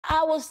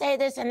I will say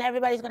this, and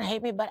everybody's gonna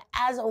hate me, but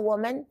as a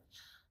woman,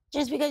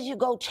 just because you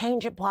go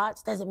change your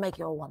parts doesn't make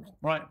you a woman.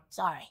 Right.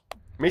 Sorry.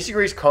 Macy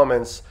Gray's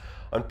comments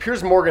on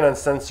Piers Morgan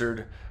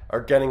Uncensored are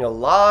getting a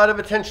lot of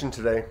attention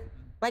today.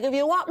 Like, if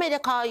you want me to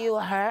call you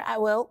a her, I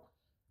will,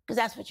 because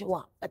that's what you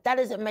want. But that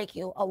doesn't make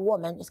you a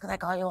woman just because I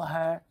call you a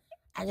her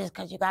and just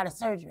because you got a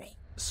surgery.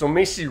 So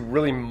Macy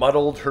really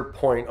muddled her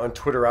point on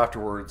Twitter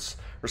afterwards,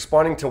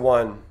 responding to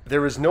one,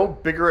 "There is no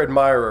bigger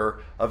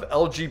admirer of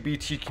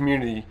LGBT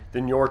community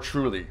than your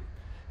truly.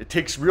 It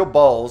takes real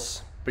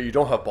balls, but you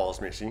don't have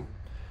balls, Macy,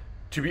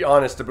 to be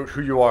honest about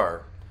who you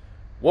are.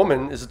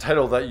 Woman is a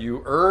title that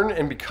you earn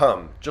and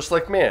become, just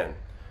like man.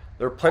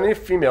 There are plenty of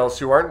females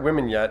who aren't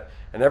women yet,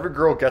 and every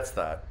girl gets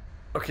that."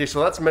 Okay,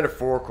 so that's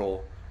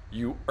metaphorical.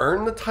 You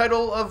earn the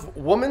title of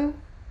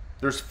woman?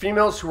 There's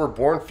females who are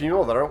born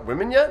female that aren't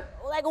women yet?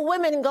 Like,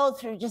 women go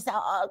through just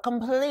a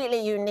completely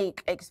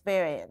unique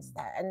experience,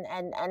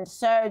 and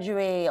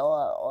surgery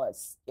or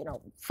you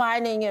know,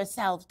 finding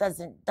yourself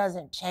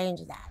doesn't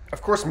change that.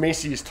 Of course,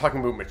 Macy is talking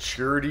about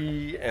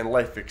maturity and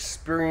life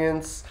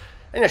experience.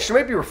 And yeah, she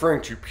might be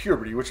referring to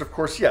puberty, which of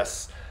course,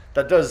 yes,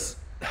 that does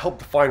help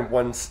define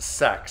one's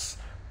sex.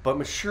 But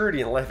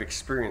maturity and life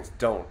experience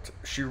don't.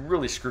 She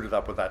really screwed it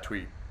up with that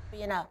tweet.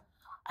 You know,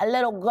 a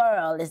little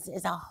girl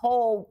is a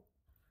whole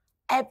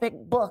epic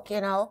book,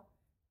 you know,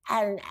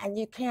 and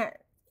you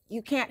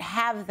can't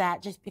have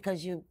that just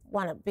because you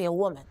want to be a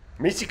woman.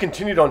 Macy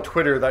continued on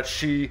Twitter that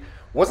she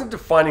wasn't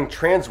defining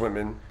trans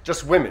women,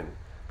 just women,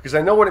 because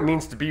I know what it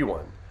means to be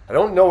one. I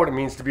don't know what it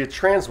means to be a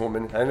trans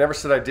woman, and I never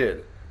said I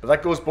did. But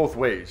that goes both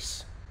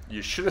ways.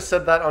 You should have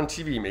said that on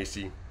TV,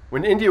 Macy.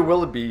 When India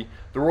Willoughby,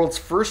 the world's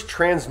first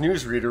trans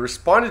newsreader,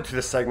 responded to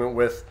this segment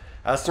with,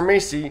 "As for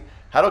Macy,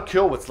 how to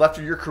kill what's left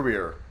of your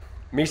career,"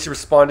 Macy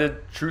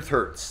responded, "Truth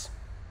hurts."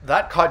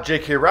 That caught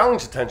J.K.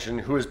 Rowling's attention,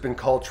 who has been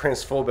called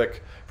transphobic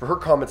for her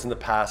comments in the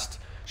past.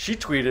 She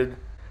tweeted,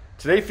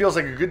 "Today feels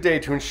like a good day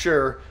to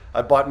ensure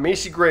I bought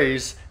Macy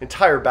Gray's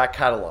entire back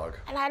catalog."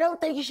 And I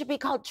don't think you should be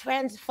called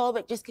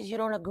transphobic just because you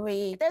don't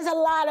agree. There's a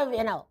lot of,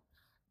 you know,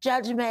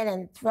 judgment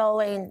and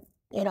throwing,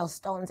 you know,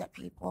 stones at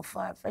people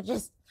for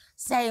just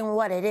saying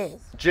what it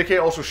is. JK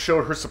also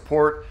showed her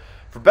support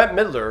for Bette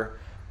Midler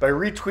by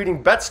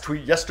retweeting Bette's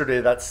tweet yesterday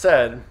that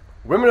said,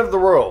 "Women of the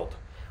world,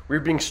 we're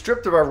being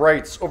stripped of our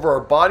rights over our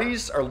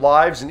bodies, our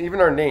lives, and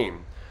even our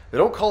name. They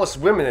don't call us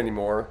women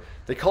anymore.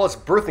 They call us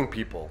birthing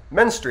people,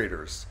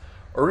 menstruators,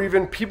 or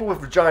even people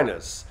with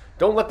vaginas.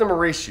 Don't let them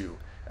erase you.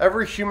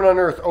 Every human on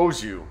earth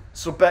owes you."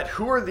 So Bette,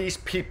 who are these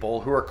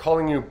people who are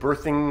calling you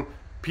birthing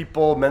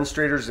people,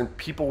 menstruators, and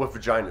people with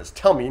vaginas?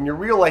 Tell me, in your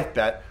real life,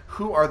 Bette,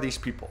 who are these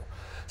people?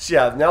 So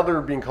yeah, now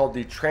they're being called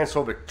the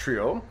transphobic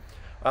trio.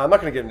 I'm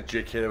not going to get into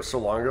JK, that was so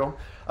long ago.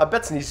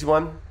 Bette's an easy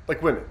one,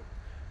 like women.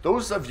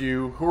 Those of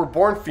you who were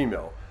born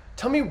female,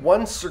 tell me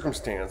one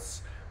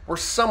circumstance where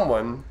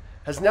someone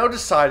has now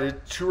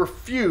decided to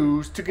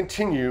refuse to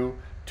continue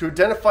to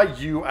identify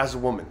you as a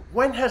woman.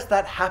 When has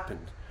that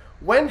happened?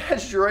 When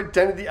has your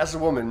identity as a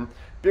woman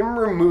been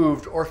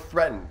removed or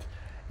threatened?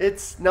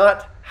 It's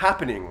not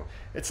happening.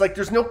 It's like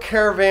there's no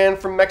caravan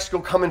from Mexico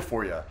coming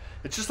for you.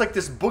 It's just like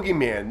this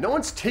boogeyman. No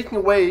one's taking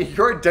away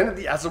your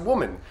identity as a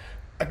woman.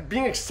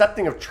 Being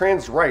accepting of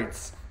trans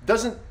rights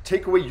doesn't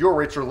take away your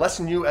rights or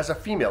lessen you as a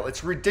female.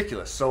 It's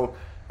ridiculous. So,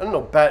 I don't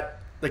know, Bette,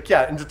 like,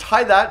 yeah, and to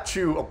tie that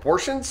to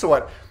abortion, so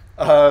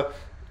what?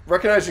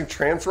 Recognizing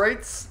trans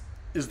rights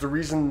is the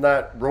reason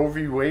that Roe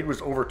v. Wade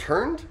was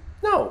overturned?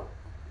 No.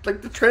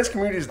 Like, the trans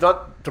community is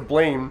not to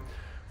blame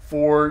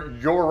for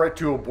your right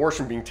to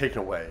abortion being taken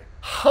away.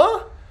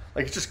 Huh?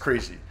 Like, it's just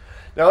crazy.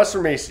 Now, as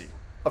for Macy,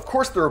 of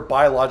course there are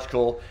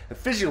biological and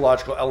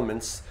physiological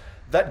elements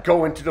that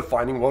go into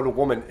defining what a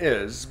woman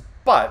is,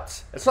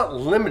 but it's not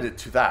limited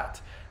to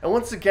that. And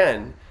once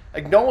again,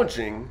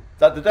 acknowledging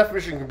that the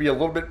definition can be a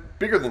little bit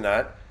bigger than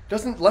that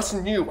doesn't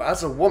lessen you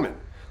as a woman.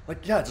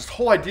 Like, yeah, this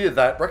whole idea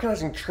that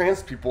recognizing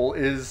trans people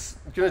is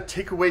gonna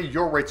take away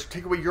your rights, or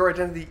take away your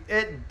identity,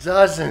 it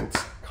doesn't.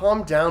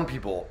 Calm down,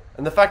 people.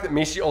 And the fact that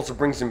Macy also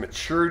brings in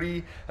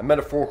maturity and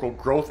metaphorical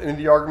growth into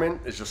the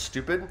argument is just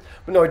stupid.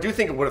 But no, I do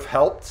think it would have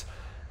helped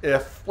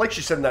if, like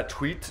she said in that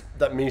tweet,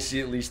 that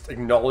Macy at least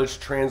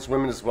acknowledged trans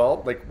women as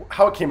well. Like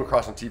how it came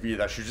across on TV,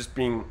 that she's just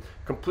being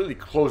completely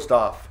closed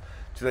off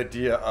to the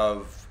idea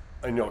of,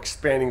 you know,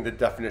 expanding the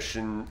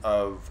definition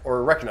of,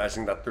 or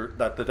recognizing that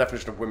the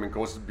definition of women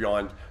goes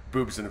beyond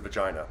boobs and a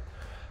vagina.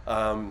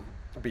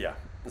 But yeah,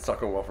 it's not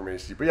going well for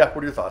Macy. But yeah, what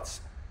are your thoughts?